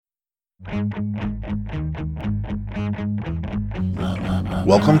Welcome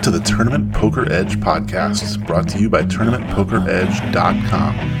to the Tournament Poker Edge podcast, brought to you by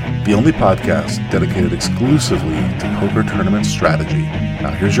TournamentPokerEdge.com, the only podcast dedicated exclusively to poker tournament strategy. Now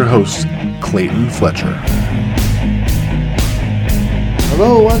here's your host, Clayton Fletcher.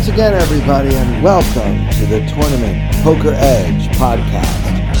 Hello once again, everybody, and welcome to the Tournament Poker Edge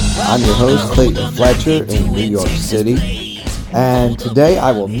podcast. I'm your host, Clayton Fletcher in New York City, and today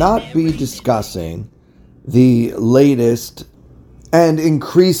I will not be discussing the latest and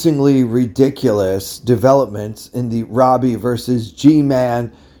increasingly ridiculous developments in the Robbie versus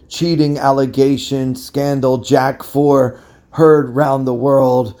G-Man cheating allegation scandal, Jack 4 heard round the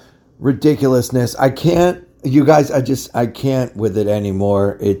world ridiculousness. I can't with it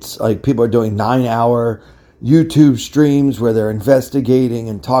anymore. It's like people are doing 9-hour YouTube streams where they're investigating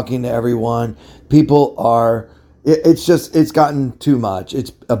and talking to everyone. It's gotten too much.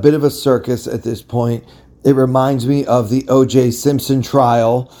 It's a bit of a circus at this point. It reminds me of the O.J. Simpson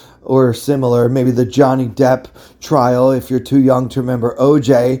trial or similar, maybe the Johnny Depp trial if you're too young to remember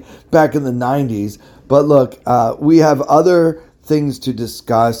O.J. back in the 90s. But look, we have other things to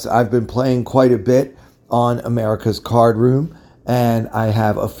discuss. I've been playing quite a bit on America's Card Room, and I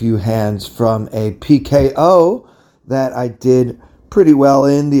have a few hands from a PKO that I did pretty well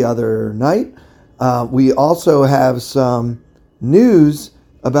in the other night. We also have some news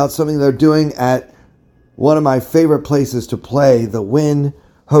about something they're doing at one of my favorite places to play, the Wynn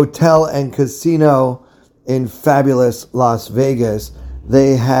Hotel and Casino in fabulous Las Vegas.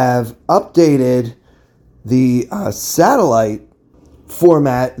 They have updated the satellite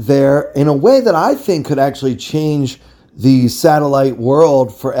format there in a way that I think could actually change the satellite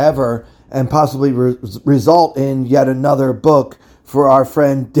world forever and possibly result in yet another book for our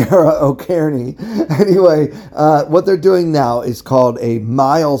friend Dara O'Kearney. Anyway, what they're doing now is called a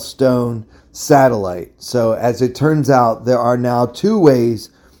milestone satellite. So as it turns out, there are now two ways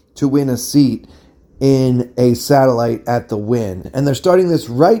to win a seat in a satellite at the Wynn. And they're starting this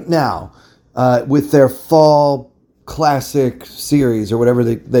right now with their fall classic series or whatever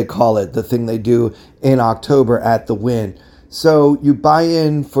they call it, the thing they do in October at the Wynn. So you buy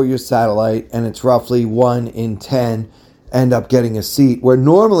in for your satellite and it's roughly 1 in 10 end up getting a seat, where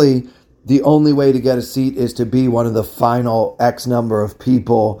normally the only way to get a seat is to be one of the final X number of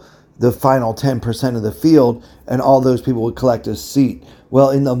people, the final 10% of the field, and all those people would collect a seat.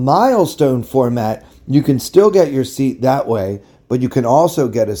 Well, in the milestone format, you can still get your seat that way, but you can also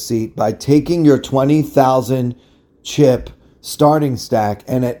get a seat by taking your 20,000 chip starting stack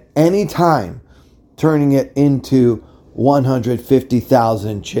and at any time turning it into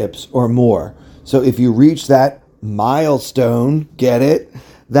 150,000 chips or more. So if you reach that milestone, get it?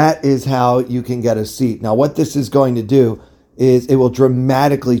 That is how you can get a seat. Now, what this is going to do is it will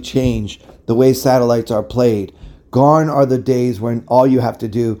dramatically change the way satellites are played. Gone are the days when all you have to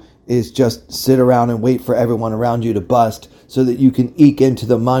do is just sit around and wait for everyone around you to bust so that you can eke into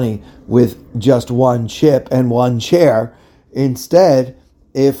the money with just one chip and one chair. Instead,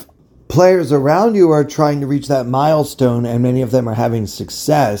 if players around you are trying to reach that milestone and many of them are having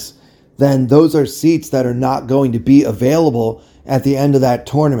success, then those are seats that are not going to be available at the end of that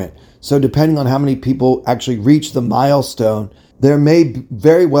tournament. So depending on how many people actually reach the milestone, there may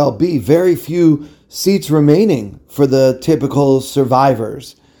very well be very few seats remaining for the typical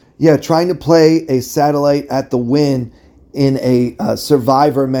survivors. Yeah, trying to play a satellite at the Wynn in a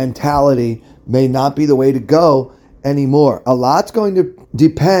survivor mentality may not be the way to go anymore. A lot's going to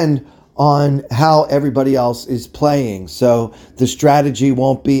depend on how everybody else is playing. So the strategy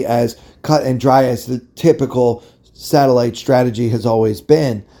won't be as cut and dry as the typical satellite strategy has always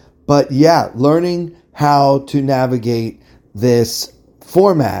been. But yeah, learning how to navigate this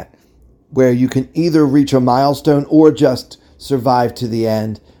format where you can either reach a milestone or just survive to the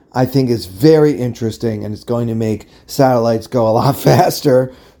end, I think is very interesting, and it's going to make satellites go a lot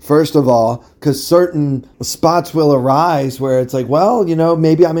faster. First of all, because certain spots will arise where it's like, well,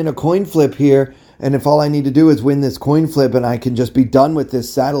 maybe I'm in a coin flip here, and if all I need to do is win this coin flip and I can just be done with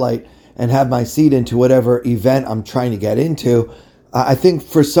this satellite and have my seat into whatever event I'm trying to get into, I think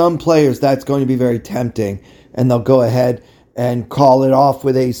for some players that's going to be very tempting, and they'll go ahead and call it off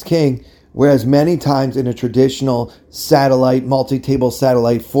with ace-king, whereas many times in a traditional satellite, multi-table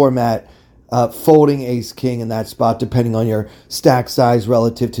satellite format, folding ace-king in that spot, depending on your stack size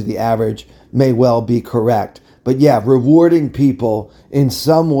relative to the average, may well be correct. But yeah, rewarding people in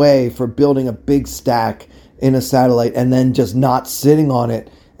some way for building a big stack in a satellite and then just not sitting on it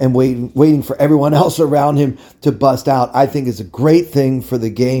and waiting for everyone else around him to bust out, I think is a great thing for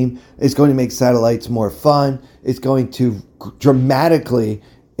the game. It's going to make satellites more fun. It's going to dramatically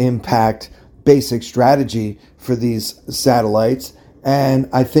impact basic strategy for these satellites. And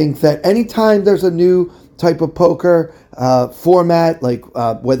I think that anytime there's a new type of poker format, like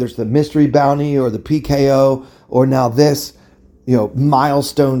whether it's the Mystery Bounty or the PKO or now this,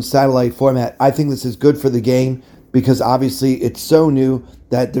 milestone satellite format, I think this is good for the game because obviously it's so new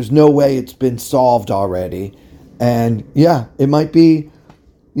that there's no way it's been solved already. And yeah, it might be,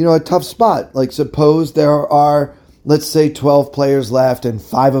 a tough spot. Like suppose there are, let's say 12 players left and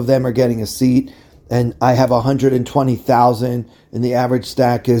 5 of them are getting a seat and I have 120,000 and the average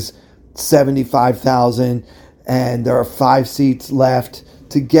stack is 75,000 and there are 5 seats left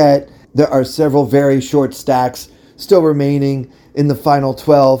to get. There are several very short stacks still remaining in the final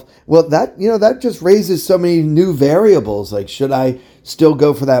 12. Well, that just raises so many new variables. Like, should I still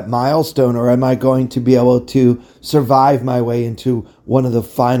go for that milestone or am I going to be able to survive my way into one of the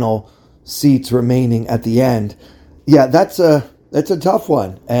final seats remaining at the end? Yeah, that's a tough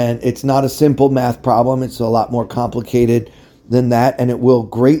one. And it's not a simple math problem. It's a lot more complicated than that. And it will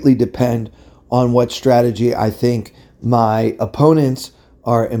greatly depend on what strategy I think my opponents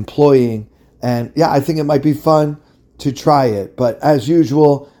are employing. And yeah, I think it might be fun to try it. But as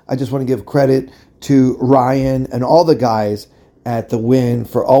usual, I just want to give credit to Ryan and all the guys at The Win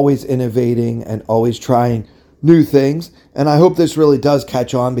for always innovating and always trying new things. And I hope this really does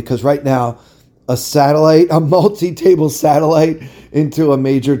catch on because right now, a multi-table satellite into a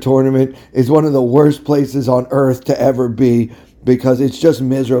major tournament is one of the worst places on earth to ever be because it's just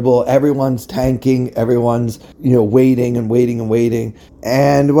miserable. Everyone's tanking. Everyone's, waiting and waiting and waiting.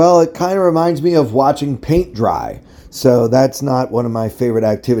 And, well, it kind of reminds me of watching paint dry. So that's not one of my favorite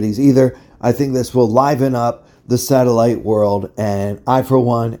activities either. I think this will liven up the satellite world, and I, for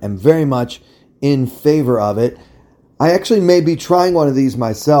one, am very much in favor of it. I actually may be trying one of these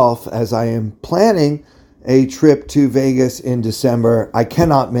myself as I am planning a trip to Vegas in December. I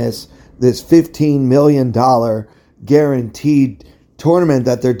cannot miss this $15 million guaranteed tournament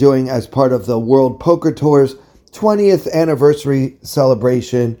that they're doing as part of the World Poker Tour's 20th anniversary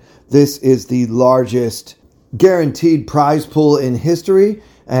celebration. This is the largest guaranteed prize pool in history.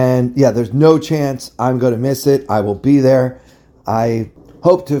 And yeah, there's no chance I'm going to miss it. I will be there. I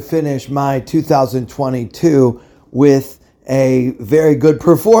hope to finish my 2022 with a very good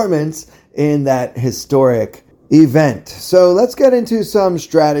performance in that historic event. So let's get into some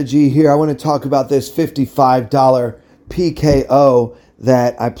strategy here. I want to talk about this $55 PKO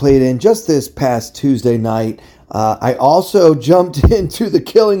that I played in just this past Tuesday night. I also jumped into the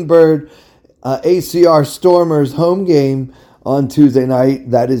Killing Bird ACR Stormers home game on Tuesday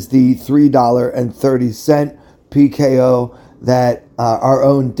night. That is the $3.30 PKO that our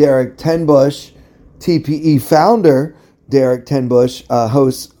own Derek Tenbush, TPE founder Derek Tenbush,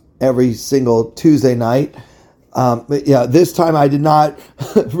 hosts every single Tuesday night. But yeah, this time I did not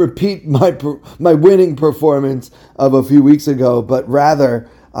repeat my winning performance of a few weeks ago, but rather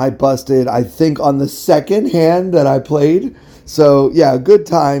I busted, I think, on the second hand that I played. So yeah, good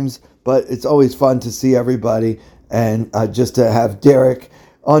times. But it's always fun to see everybody and just to have Derek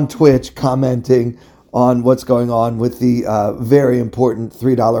on Twitch commenting on what's going on with the very important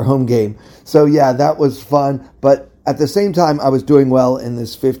 $3 home game. So yeah, that was fun. But at the same time, I was doing well in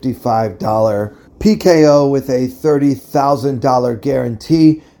this $55 PKO with a $30,000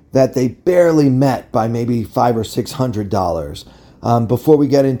 guarantee that they barely met by maybe $500 or $600. Before we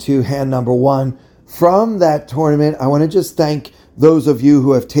get into hand number one from that tournament, I want to just thank those of you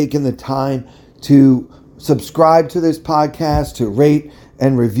who have taken the time to subscribe to this podcast, to rate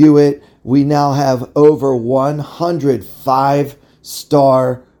and review it. We now have over 100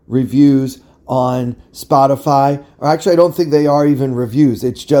 5-star reviews on Spotify. Or actually, I don't think they are even reviews.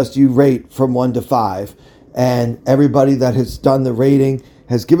 It's just you rate from 1 to 5. And everybody that has done the rating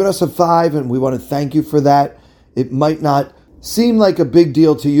has given us a 5, and we want to thank you for that. It might not seem like a big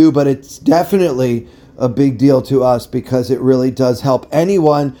deal to you, but it's definitely a big deal to us because it really does help.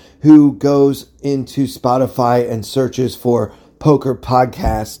 Anyone who goes into Spotify and searches for poker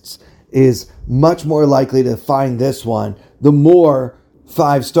podcasts is much more likely to find this one the more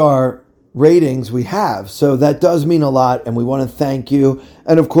 5-star ratings we have. So that does mean a lot, and we want to thank you.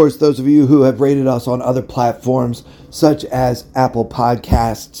 And of course, those of you who have rated us on other platforms such as Apple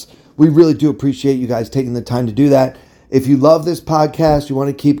Podcasts, we really do appreciate you guys taking the time to do that. If you love this podcast, you want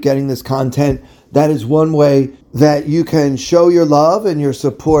to keep getting this content, that is one way that you can show your love and your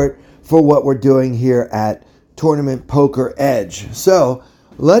support for what we're doing here at Tournament Poker Edge. So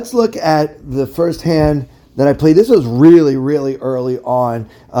let's look at the first hand that I played. This was really, really early on.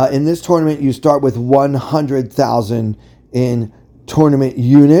 In this tournament, you start with 100,000 in tournament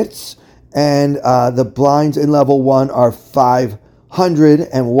units, and the blinds in level 1 are 5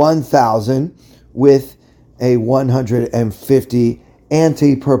 101,000 with a 150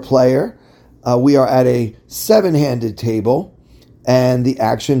 ante per player. We are at a 7-handed table, and the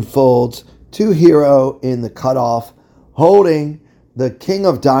action folds to hero in the cutoff, holding the king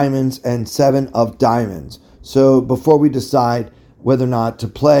of diamonds and 7 of diamonds. So before we decide whether or not to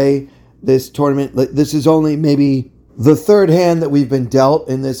play this tournament, this is only maybe the third hand that we've been dealt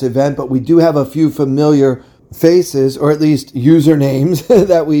in this event, but we do have a few familiar faces, or at least usernames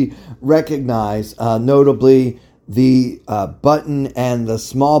that we recognize, notably the button and the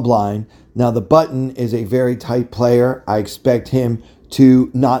small blind. Now, the button is a very tight player. I expect him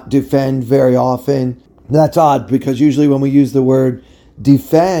to not defend very often. That's odd because usually when we use the word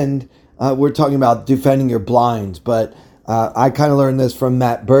defend, we're talking about defending your blinds. But I kind of learned this from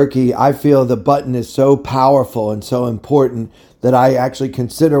Matt Berkey. I feel the button is so powerful and so important that I actually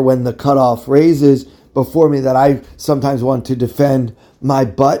consider when the cutoff raises before me that I sometimes want to defend my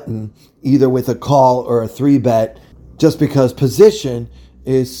button either with a call or a 3-bet, just because position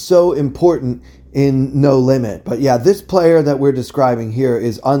is so important in No Limit. But yeah, this player that we're describing here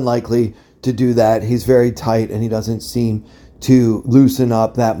is unlikely to do that. He's very tight and he doesn't seem to loosen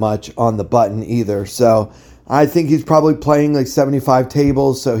up that much on the button either. So I think he's probably playing like 75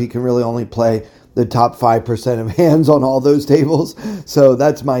 tables, so he can really only play the top 5% of hands on all those tables. So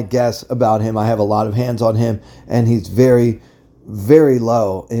that's my guess about him. I have a lot of hands on him, and he's very, very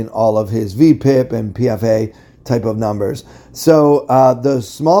low in all of his VPIP and PFA type of numbers. So the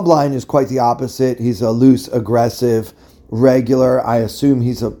small blind is quite the opposite. He's a loose, aggressive, regular. I assume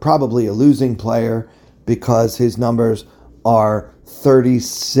he's probably a losing player because his numbers are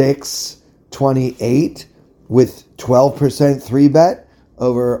 36, 28 with 12% 3-bet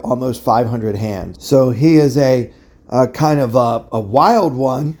over almost 500 hands. So he is a kind of a wild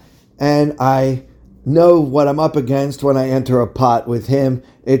one, and I know what I'm up against when I enter a pot with him.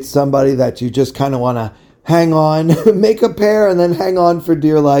 It's somebody that you just kind of want to hang on, make a pair, and then hang on for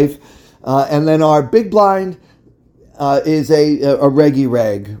dear life. And then our big blind is a reggy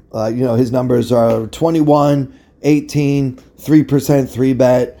reg. His numbers are 21, 18, 3%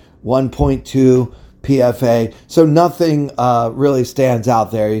 3-bet, 1.2 PFA. So nothing really stands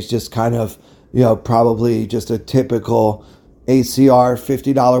out there. He's just kind of, probably just a typical ACR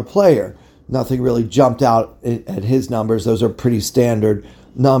 $50 player. Nothing really jumped out at his numbers. Those are pretty standard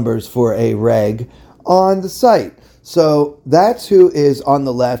numbers for a reg on the site. So that's who is on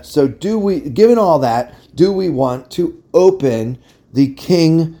the left. So given all that, do we want to open the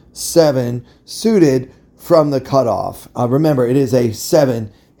King 7 suited from the cutoff? Remember, it is a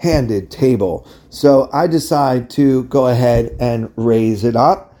 7-handed table. So I decide to go ahead and raise it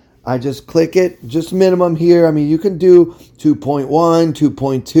up. I just click it, just minimum here. I mean, you can do 2.1,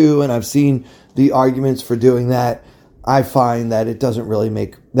 2.2, and I've seen the arguments for doing that. I find that it doesn't really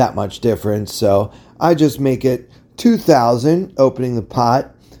make that much difference. So I just make it 2,000, opening the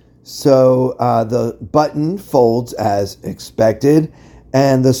pot. So the button folds as expected.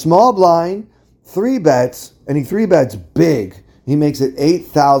 And the small blind 3-bets, and he 3-bets big. He makes it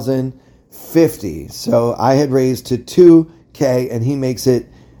 8,050. So I had raised to 2K, and he makes it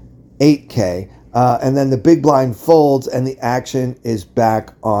 8K. And then the big blind folds, and the action is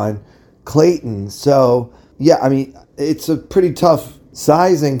back on Clayton. So, yeah, I mean, it's a pretty tough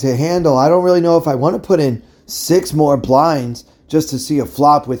sizing to handle. I don't really know if I want to put in 6 more blinds just to see a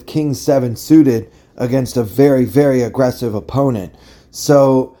flop with King 7 suited against a very, very aggressive opponent.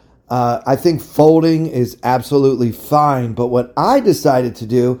 So I think folding is absolutely fine. But what I decided to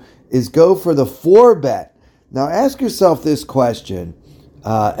do is go for the 4-bet. Now ask yourself this question.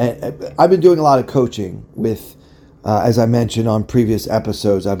 And I've been doing a lot of coaching with, as I mentioned on previous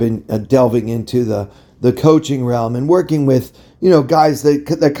episodes, I've been delving into the coaching realm and working with, guys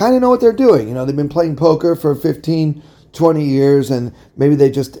that kind of know what they're doing. They've been playing poker for 15, 20 years, and maybe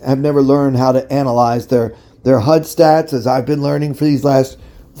they just have never learned how to analyze their HUD stats, as I've been learning for these last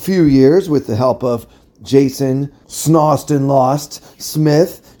few years with the help of Jason Snost and Lost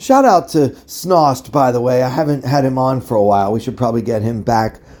Smith. Shout out to Snost, by the way. I haven't had him on for a while. We should probably get him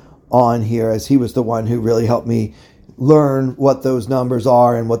back on here, as he was the one who really helped me learn what those numbers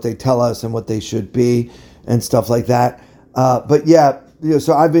are and what they tell us and what they should be and stuff like that. But yeah,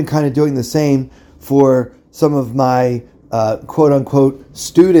 so I've been kind of doing the same for some of my quote-unquote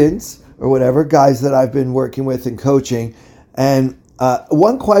students or whatever, guys that I've been working with and coaching. And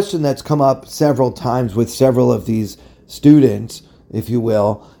one question that's come up several times with several of these students, if you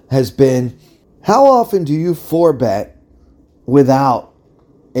will, has been, how often do you 4-bet without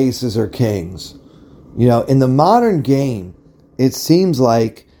aces or kings? In the modern game, it seems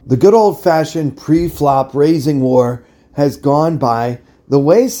like the good old-fashioned pre-flop raising war has gone by the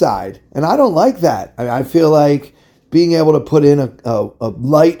wayside. And I don't like that. I feel like being able to put in a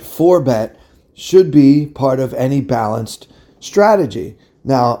light 4-bet should be part of any balanced strategy.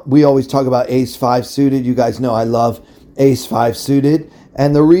 Now, we always talk about ace-5 suited. You guys know I love ace-5 suited.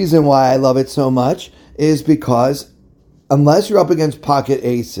 And the reason why I love it so much is because unless you're up against pocket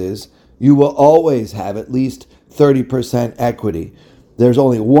aces, you will always have at least 30% equity. There's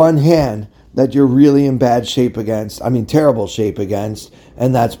only one hand that you're really in bad shape against, terrible shape against,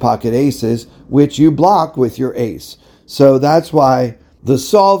 and that's pocket aces, which you block with your ace. So that's why the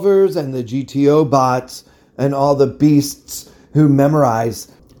solvers and the GTO bots and all the beasts who memorize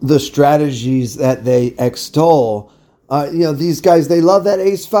the strategies that they extol, these guys, they love that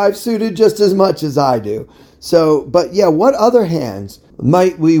ace-5 suited just as much as I do. So, but yeah, what other hands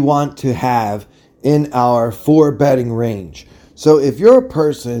might we want to have in our 4-betting range? So if you're a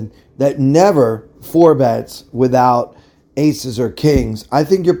person that never 4-bets without aces or kings, I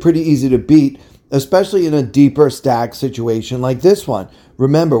think you're pretty easy to beat, especially in a deeper stack situation like this one.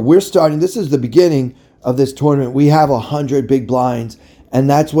 Remember, this is the beginning of this tournament. We have 100 big blinds, and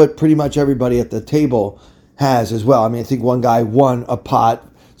that's what pretty much everybody at the table has as well. I think one guy won a pot,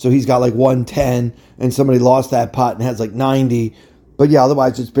 so he's got like 110, and somebody lost that pot and has like 90. But yeah,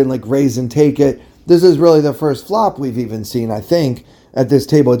 otherwise it's been like raise and take it. This is really the first flop we've even seen, I think, at this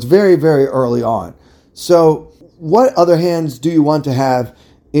table. It's very, very early on. So what other hands do you want to have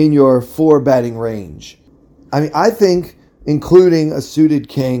in your 4-betting range? I think including a suited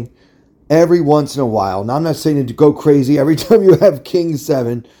king every once in a while. Now, I'm not saying to go crazy every time you have king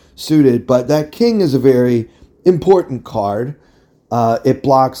 7 suited, but that king is a very important card. It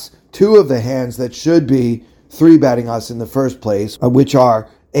blocks 2 of the hands that should be 3-betting us in the first place, which are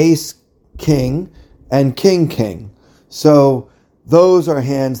ace king and king king. So those are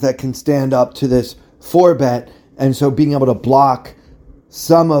hands that can stand up to this 4-bet, and so being able to block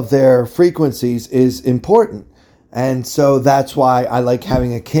some of their frequencies is important. And so that's why I like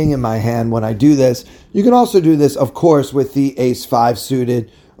having a king in my hand when I do this. You can also do this, of course, with the ace-5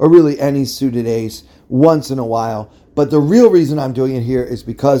 suited, or really any suited ace once in a while. But the real reason I'm doing it here is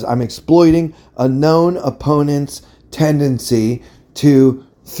because I'm exploiting a known opponent's tendency to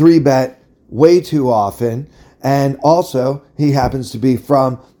 3-bet way too often. And also, he happens to be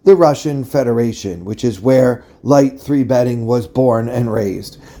from the Russian Federation, which is where light 3-betting was born and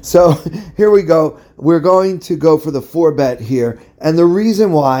raised. So here we go. We're going to go for the 4-bet here. And the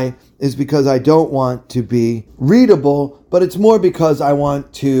reason why is because I don't want to be readable, but it's more because I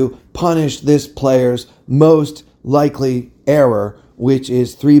want to punish this player's most likely error, which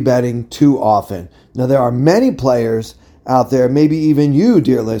is 3-betting too often. Now, there are many players out there, maybe even you,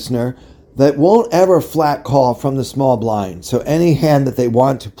 dear listener, that won't ever flat call from the small blind. So any hand that they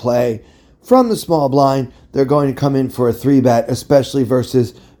want to play from the small blind, they're going to come in for a 3-bet, especially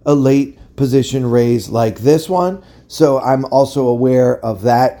versus a late position raise like this one. So I'm also aware of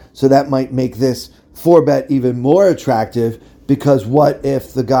that. So that might make this 4-bet even more attractive, because what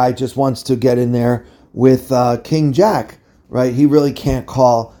if the guy just wants to get in there with King Jack, right? He really can't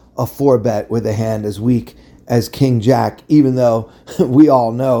call a 4-bet with a hand as weak as King Jack, even though we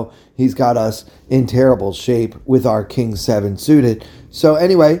all know he's got us in terrible shape with our King 7 suited. So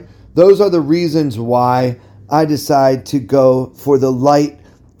anyway, those are the reasons why I decide to go for the light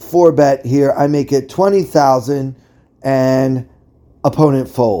 4-bet here. I make it 20,000 and opponent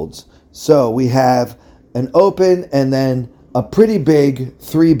folds. So we have an open and then a pretty big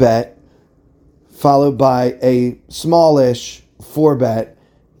 3-bet followed by a smallish 4-bet,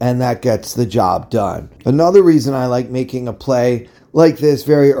 and that gets the job done. Another reason I like making a play like this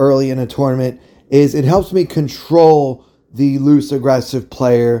very early in a tournament is it helps me control the loose aggressive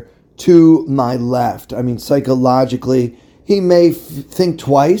player to my left. Psychologically, he may think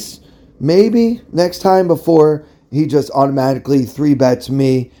twice, maybe next time, before he just automatically 3-bets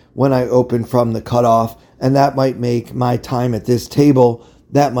me when I open from the cutoff, and that might make my time at this table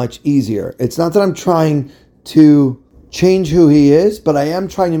that much easier. It's not that I'm trying to change who he is, but I am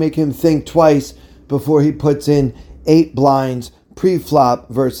trying to make him think twice before he puts in 8 blinds pre-flop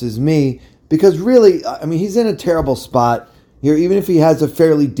versus me, because really, he's in a terrible spot here. Even if he has a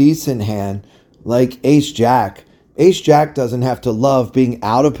fairly decent hand like Ace-Jack, Ace-Jack doesn't have to love being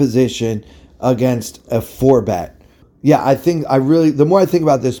out of position against a 4-bet. Yeah, the more I think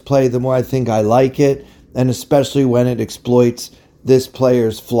about this play, the more I think I like it, and especially when it exploits this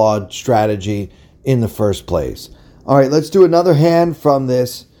player's flawed strategy in the first place. All right, let's do another hand from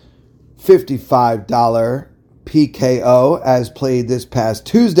this $55 PKO as played this past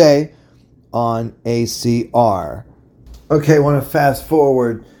Tuesday on ACR. Okay, I want to fast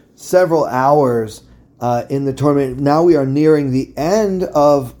forward several hours. in the tournament. Now we are nearing the end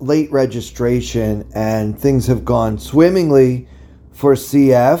of late registration, and things have gone swimmingly for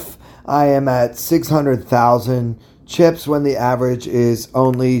CF. I am at 600,000 chips when the average is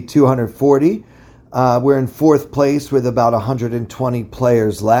only 240. We're in fourth place with about 120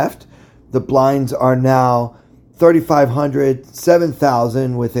 players left. The blinds are now 3,500,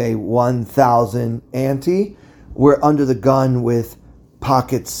 7,000 with a 1,000 ante. We're under the gun with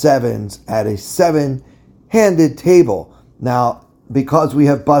pocket sevens at a 7-handed table. Now, because we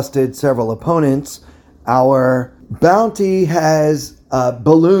have busted several opponents, our bounty has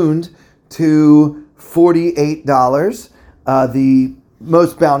ballooned to $48. The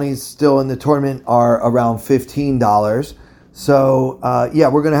most bounties still in the tournament are around $15. So,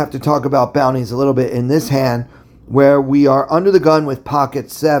 we're going to have to talk about bounties a little bit in this hand, where we are under the gun with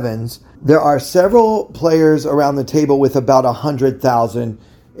pocket sevens. There are several players around the table with about 100,000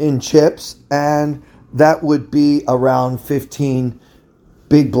 in chips, and that would be around 15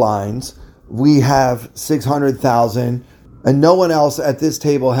 big blinds. We have 600,000, and no one else at this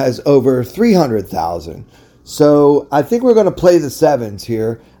table has over 300,000. So I think we're going to play the sevens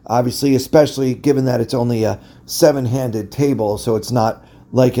here, obviously, especially given that it's only a 7-handed table, so it's not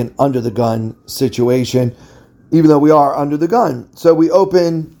like an under-the-gun situation, even though we are under the gun. So we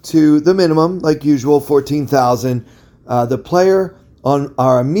open to the minimum, like usual, 14,000. The player on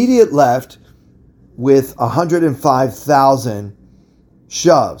our immediate left with 105,000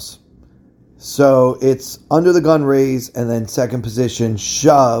 shoves. So it's under the gun raise, and then second position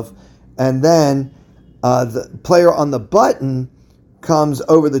shove, and then the player on the button comes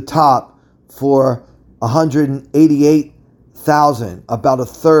over the top for 188,000, about a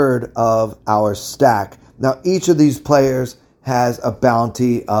third of our stack. Now, each of these players has a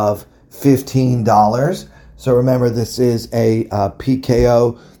bounty of $15. So remember, this is a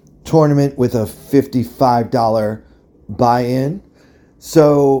PKO tournament with a $55 buy-in.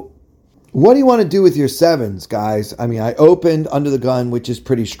 So what do you want to do with your sevens, guys? I mean, I opened under the gun, which is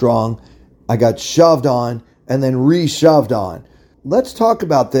pretty strong. I got shoved on and then re-shoved on. Let's talk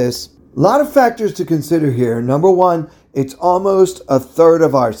about this. A lot of factors to consider here. Number one, it's almost a third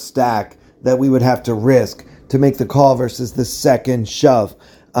of our stack that we would have to risk to make the call versus the second shove.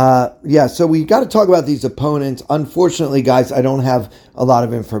 So we got to talk about these opponents. Unfortunately, guys, I don't have a lot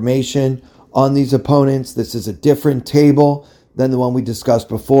of information on these opponents. This is a different table than the one we discussed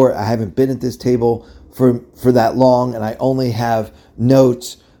before. I haven't been at this table for that long, and I only have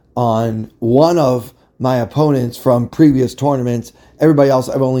notes on one of my opponents from previous tournaments. Everybody else,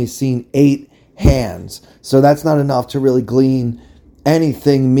 I've only seen 8 hands. So that's not enough to really glean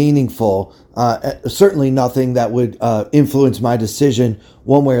anything meaningful. Certainly nothing that would influence my decision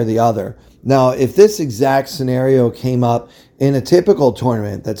one way or the other. Now, if this exact scenario came up in a typical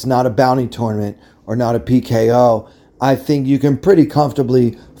tournament that's not a bounty tournament or not a PKO, I think you can pretty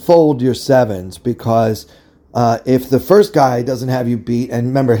comfortably fold your sevens, because if the first guy doesn't have you beat, and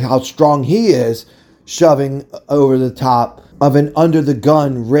remember how strong he is, shoving over the top of an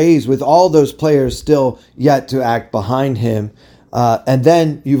under-the-gun raise with all those players still yet to act behind him. And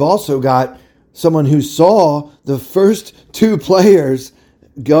then you've also got someone who saw the first 2 players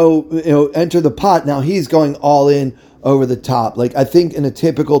go, enter the pot. Now he's going all in over the top. Like, I think in a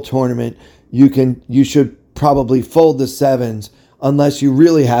typical tournament, you should probably fold the sevens unless you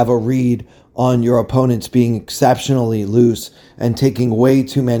really have a read on your opponents being exceptionally loose and taking way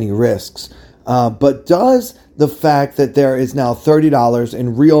too many risks. But does the fact that there is now $30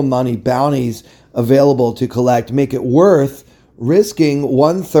 in real money bounties available to collect make it worth risking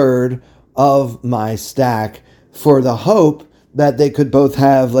 1/3 of my stack for the hope that they could both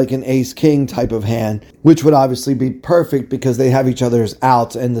have like an ace-king type of hand, which would obviously be perfect because they have each other's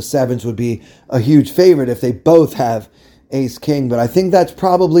outs, and the sevens would be a huge favorite if they both have ace-king. But I think that's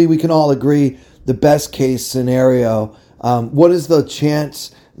probably, we can all agree, the best case scenario. What is the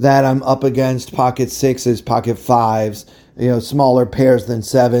chance that I'm up against pocket sixes, pocket fives, smaller pairs than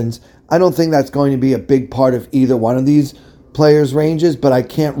sevens? I don't think that's going to be a big part of either one of these players' ranges, but I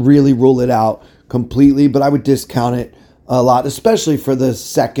can't really rule it out completely. But I would discount it a lot, especially for the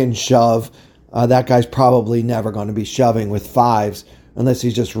second shove. That guy's probably never going to be shoving with fives unless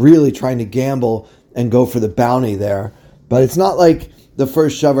he's just really trying to gamble and go for the bounty there. But it's not like the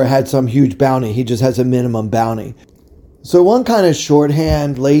first shover had some huge bounty. He just has a minimum bounty. So one kind of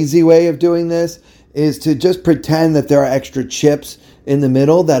shorthand, lazy way of doing this is to just pretend that there are extra chips in the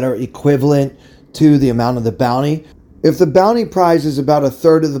middle that are equivalent to the amount of the bounty. If the bounty prize is about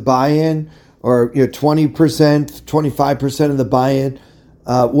 1/3 of the buy-in, or 20%, 25% of the buy-in,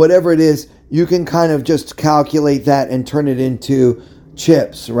 whatever it is, you can kind of just calculate that and turn it into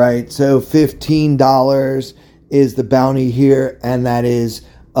chips, right? So $15 is the bounty here, and that is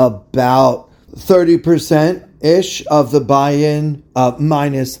about 30%-ish of the buy-in,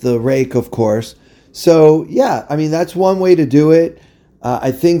 minus the rake, of course. So, yeah, I mean, that's one way to do it.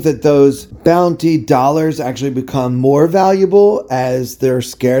 I think that those bounty dollars actually become more valuable as their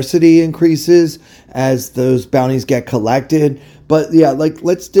scarcity increases, as those bounties get collected. But yeah, like,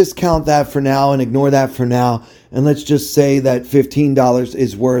 let's discount that for now and ignore that for now. And let's just say that $15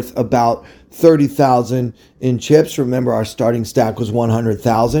 is worth about 30,000 in chips. Remember, our starting stack was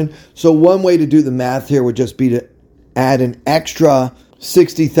 100,000. So one way to do the math here would just be to add an extra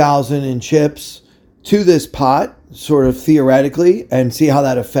 60,000 in chips to this pot, sort of theoretically, and see how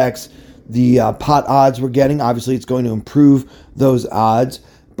that affects the pot odds we're getting. Obviously, it's going to improve those odds,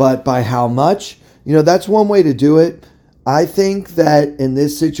 but by how much? That's one way to do it. I think that in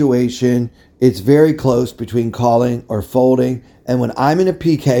this situation, it's very close between calling or folding. And when I'm in a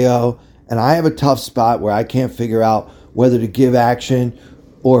PKO and I have a tough spot where I can't figure out whether to give action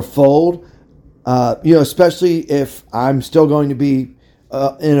or fold, especially if I'm still going to be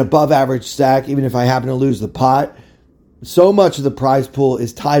in an above average stack, even if I happen to lose the pot, so much of the prize pool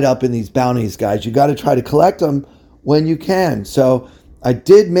is tied up in these bounties, guys. You got to try to collect them when you can. So I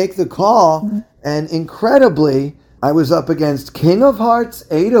did make the call, and incredibly, I was up against King of Hearts,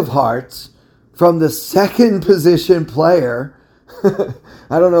 8 of Hearts from the second position player.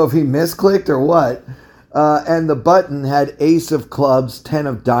 I don't know if he misclicked or what. And the button had Ace of Clubs, 10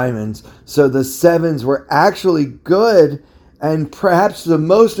 of Diamonds. So the 7s were actually good. And perhaps the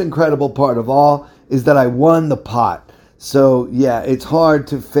most incredible part of all is that I won the pot. So yeah, it's hard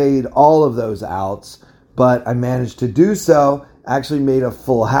to fade all of those outs, but I managed to do so. Actually made a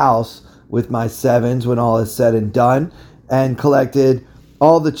full house with my 7s when all is said and done, and collected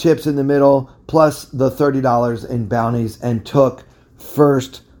all the chips in the middle plus the $30 in bounties and took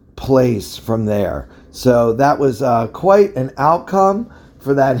first place from there. So that was quite an outcome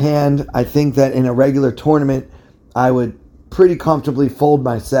for that hand. I think that in a regular tournament, I would pretty comfortably fold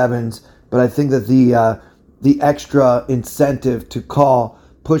my 7s, but I think that the extra incentive to call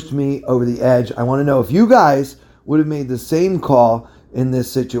pushed me over the edge. I want to know if you guys would have made the same call in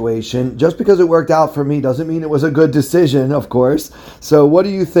this situation. Just because it worked out for me doesn't mean it was a good decision, of course. So what do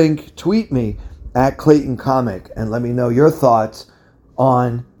you think? Tweet me at Clayton Comic and let me know your thoughts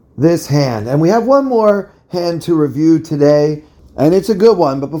on this hand. And we have one more hand to review today, and it's a good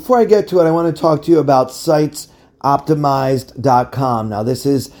one. But before I get to it, I want to talk to you about SitesOptimized.com. Now, this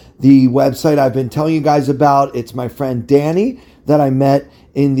is the website I've been telling you guys about. It's my friend Danny that I met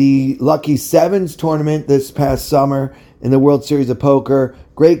in the Lucky Sevens tournament this past summer in the World Series of Poker.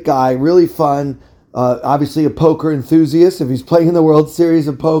 Great guy, really fun. Obviously a poker enthusiast if he's playing in the World Series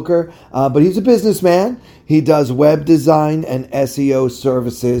of Poker. But he's a businessman. He does web design and SEO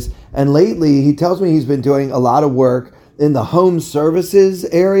services. And lately, he tells me he's been doing a lot of work in the home services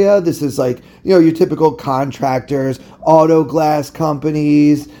area. This is like, your typical contractors, auto glass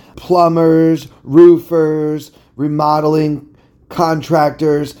companies, plumbers, roofers, remodeling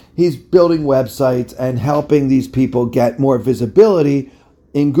contractors. He's building websites and helping these people get more visibility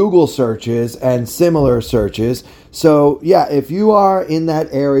in Google searches and similar searches. So yeah, if you are in that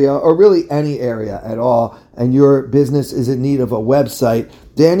area, or really any area at all, and your business is in need of a website,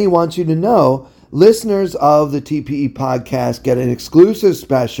 Danny wants you to know listeners of the TPE podcast get an exclusive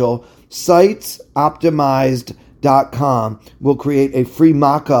special. SitesOptimized.com will create a free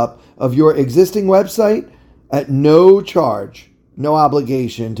mock-up of your existing website at no charge, no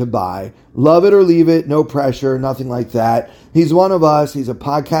obligation to buy. Love it or leave it, no pressure, nothing like that. He's one of us. He's a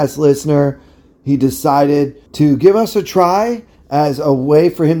podcast listener. He decided to give us a try as a way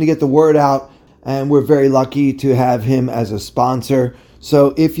for him to get the word out, and we're very lucky to have him as a sponsor.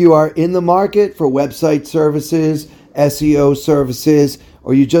 So if you are in the market for website services, SEO services,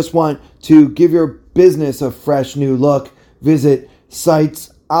 or you just want to give your business a fresh new look, visit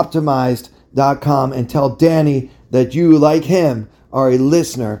SitesOptimized.com and tell Danny that you, like him, are a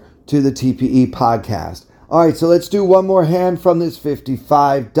listener to the TPE podcast. All right, so let's do one more hand from this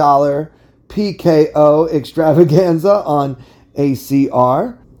 $55 PKO extravaganza on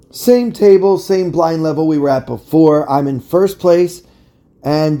ACR. Same table, same blind level we were at before. I'm in first place,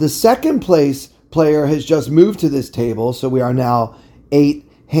 and the second place player has just moved to this table, so we are now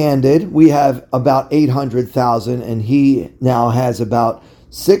 8-handed. We have about 800,000, and he now has about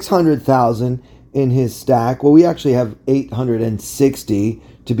 600,000 in his stack. Well, we actually have 860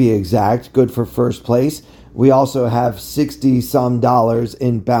 to be exact. Good for first place. We also have 60 some dollars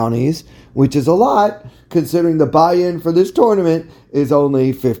in bounties, which is a lot considering the buy-in for this tournament is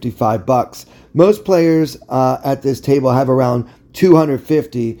only $55. Most players at this table have around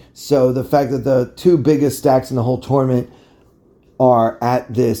 250. So the fact that the two biggest stacks in the whole tournament are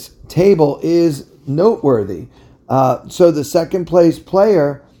at this table is noteworthy. So the second place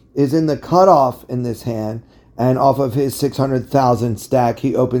player is in the cutoff in this hand, and off of his 600,000 stack,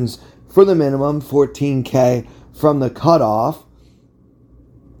 he opens for the minimum, 14K from the cutoff.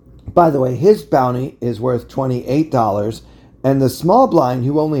 By the way, his bounty is worth $28, and the small blind,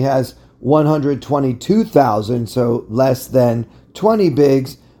 who only has 122,000, so less than 20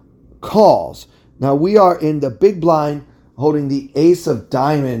 bigs, calls. Now we are in the big blind holding the ace of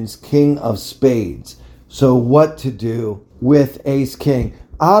diamonds, king of spades. So what to do with ace king?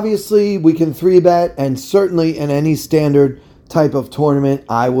 Obviously, we can 3-bet, and certainly in any standard type of tournament,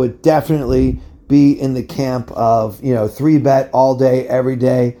 I would definitely be in the camp of, 3-bet all day, every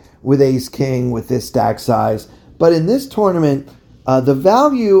day with ace king with this stack size. But in this tournament, the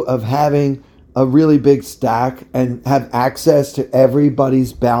value of having a really big stack and have access to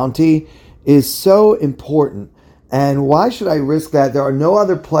everybody's bounty is so important. And why should I risk that? There are no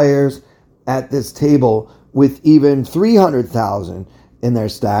other players at this table with even 300,000 in their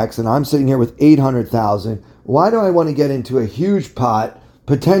stacks, and I'm sitting here with 800,000. Why do I want to get into a huge pot,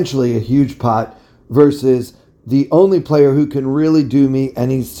 potentially a huge pot, versus the only player who can really do me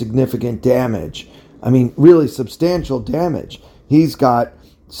any significant damage? I mean, really substantial damage. He's got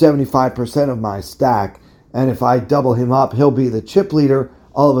 75% of my stack, and if I double him up, he'll be the chip leader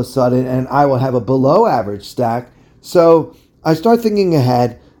all of a sudden, and I will have a below average stack. So I start thinking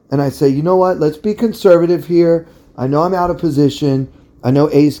ahead, and I say, you know what, let's be conservative here. I know I'm out of position. I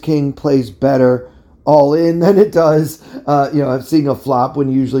know ace king plays better all in than it does, I've seen a flop when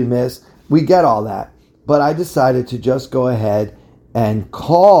you usually miss. We get all that. But I decided to just go ahead and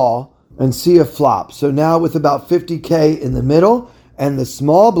call and see a flop. So now with about 50K in the middle and the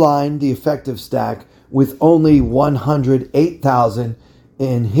small blind, the effective stack, with only 108,000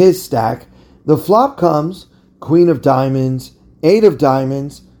 in his stack, the flop comes queen of diamonds, 8 of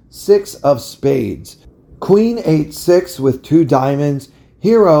diamonds, 6 of spades. Queen 8-6 with 2 diamonds.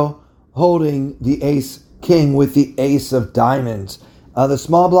 Hero holding the ace king with the ace of diamonds. The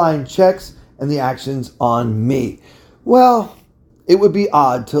small blind checks and the action's on me. Well, it would be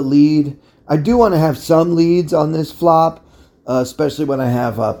odd to lead. I do want to have some leads on this flop, especially when I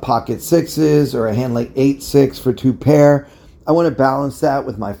have pocket sixes or a hand like 8-6 for 2 pair. I want to balance that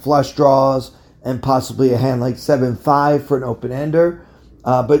with my flush draws and possibly a hand like 7-5 for an open-ender.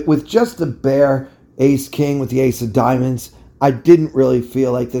 But with just the bare ace king with the ace of diamonds, I didn't really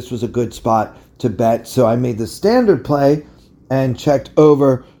feel like this was a good spot to bet. So I made the standard play and checked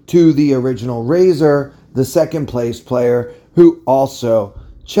over to the original raiser, the second place player, who also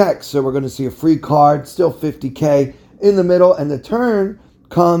checks. So we're going to see a free card, still 50K in the middle. And the turn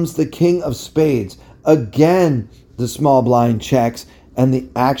comes the king of spades. Again, the small blind checks, and the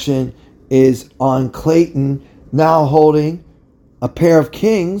action is on Clayton, now holding a pair of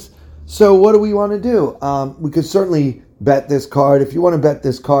kings. So what do we want to do? We could certainly bet this card. If you want to bet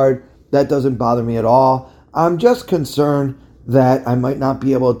this card, that doesn't bother me at all. I'm just concerned that I might not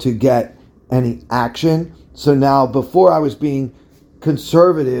be able to get any action. So now, before I was being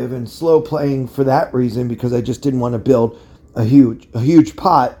conservative and slow playing for that reason, because I just didn't want to build a huge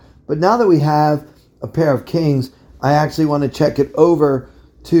pot. But now that we have a pair of kings, I actually want to check it over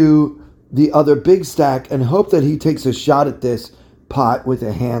to the other big stack and hope that he takes a shot at this pot with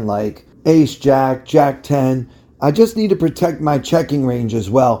a hand like ace jack, jack 10. I just need to protect my checking range as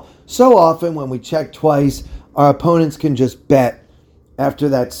well. So often when we check twice, our opponents can just bet after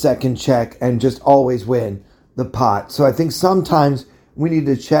that second check and just always win the pot. So I think sometimes we need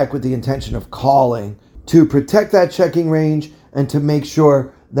to check with the intention of calling to protect that checking range and to make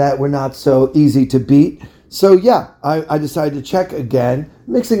sure that we're not so easy to beat. So yeah, I decided to check again,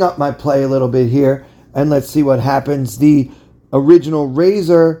 mixing up my play a little bit here, and let's see what happens. The original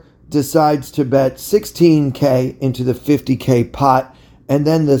raiser decides to bet 16K into the 50K pot, and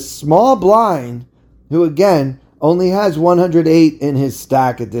then the small blind, who again only has 108 in his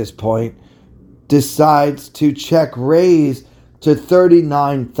stack at this point, decides to check raise to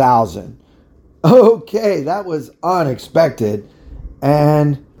 39,000. Okay, that was unexpected,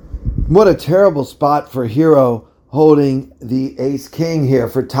 and what a terrible spot for Hero holding the ace king here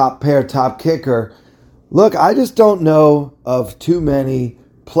for top pair, top kicker. Look, I just don't know of too many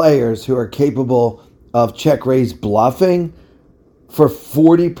players who are capable of check raise bluffing for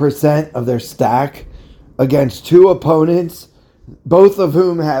 40% of their stack against two opponents, both of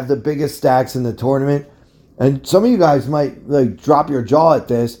whom have the biggest stacks in the tournament. And some of you guys might drop your jaw at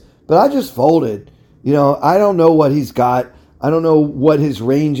this, but I just folded. I don't know what he's got. I don't know what his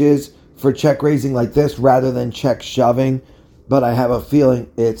range is for check raising like this rather than check shoving. but I have a feeling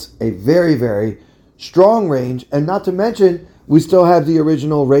it's a very, very strong range. And not to mention, we still have the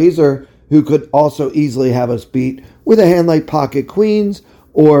original Razor, who could also easily have us beat with a hand like Pocket Queens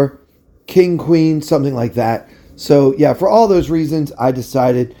or King Queen, something like that. So yeah, for all those reasons, I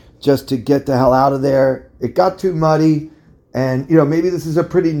decided just to get the hell out of there. It got too muddy, and maybe this is a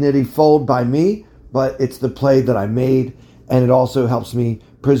pretty nitty fold by me, but it's the play that I made, and it also helps me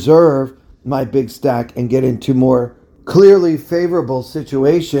preserve my big stack and get into more clearly favorable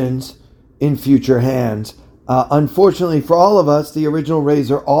situations in future hands. Unfortunately for all of us, the original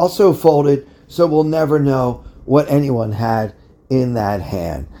Razor also folded, so we'll never know what anyone had in that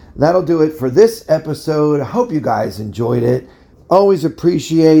hand. That'll do it for this episode. I hope you guys enjoyed it. Always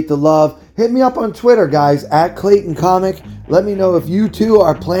appreciate the love. Hit me up on Twitter, guys, at Clayton Comic. Let me know if you too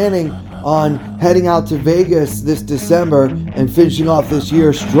are planning on heading out to Vegas this December and finishing off this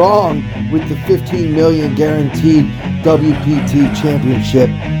year strong with the $15 million guaranteed WPT Championship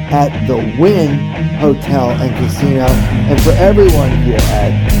at the Wynn Hotel and Casino. And for everyone here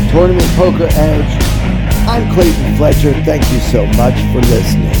at Tournament Poker Edge, I'm Clayton Fletcher. Thank you so much for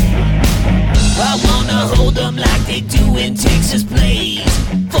listening. I wanna hold them like they do in Texas Plays.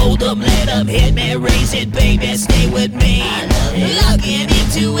 Fold them, let them hit me, raise it, baby, stay with me. Luck and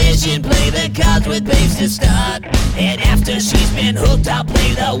intuition, play the cards with babes to start. And after she's been hooked, I'll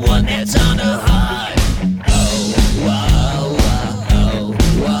play the one that's on her heart. Oh, whoa, whoa,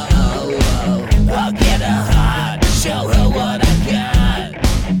 whoa, whoa. I'll get her heart, show her what I got.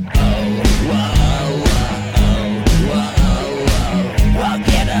 Oh, whoa, whoa, whoa, whoa. I'll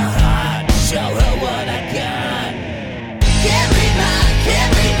get her heart, show her what I got. Can't read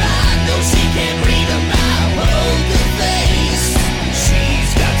mine, no she can't read a mile. Poker face,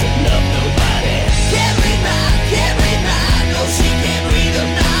 she's got to love nobody. Can't read mine, no she can't read a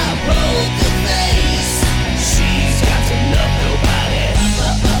mile. Poker face, she's got to love nobody.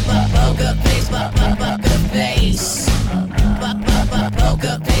 Poker face, poker face.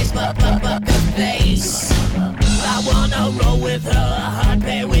 Poker face, poker face. I wanna roll with her, a hard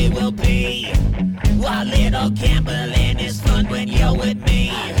pair we will be. While little gambling is fun when you're with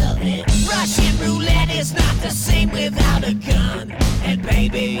me. I love it. Russian roulette is not the same without a gun. And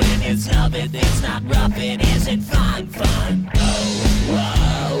baby, when it's love, it's not rough, it isn't fun. Oh,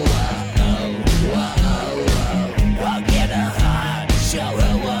 whoa, whoa, whoa, whoa. I'll get her heart, show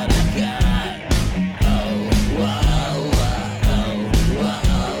her what I got. Oh, whoa, whoa, whoa,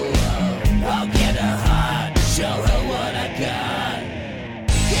 whoa. I'll get her heart, show her what I got.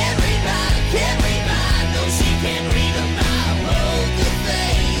 Can't read mine, no she can't read a mile. Poker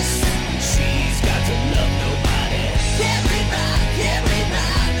face, she's got to love nobody. Can't read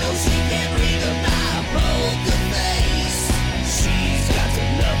mine, no she can't read a mile. Poker face, she's got to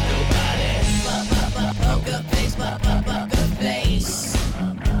love nobody. Poker face, poker face.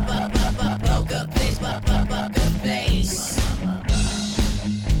 Poker face, poker face.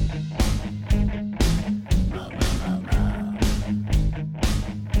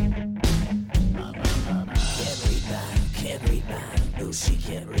 Can't read mine, no she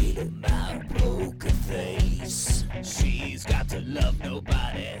can't read a mile. Poker face, she's got to love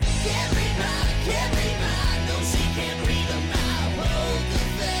nobody. Can't read mine, no she can't read a mile. Poker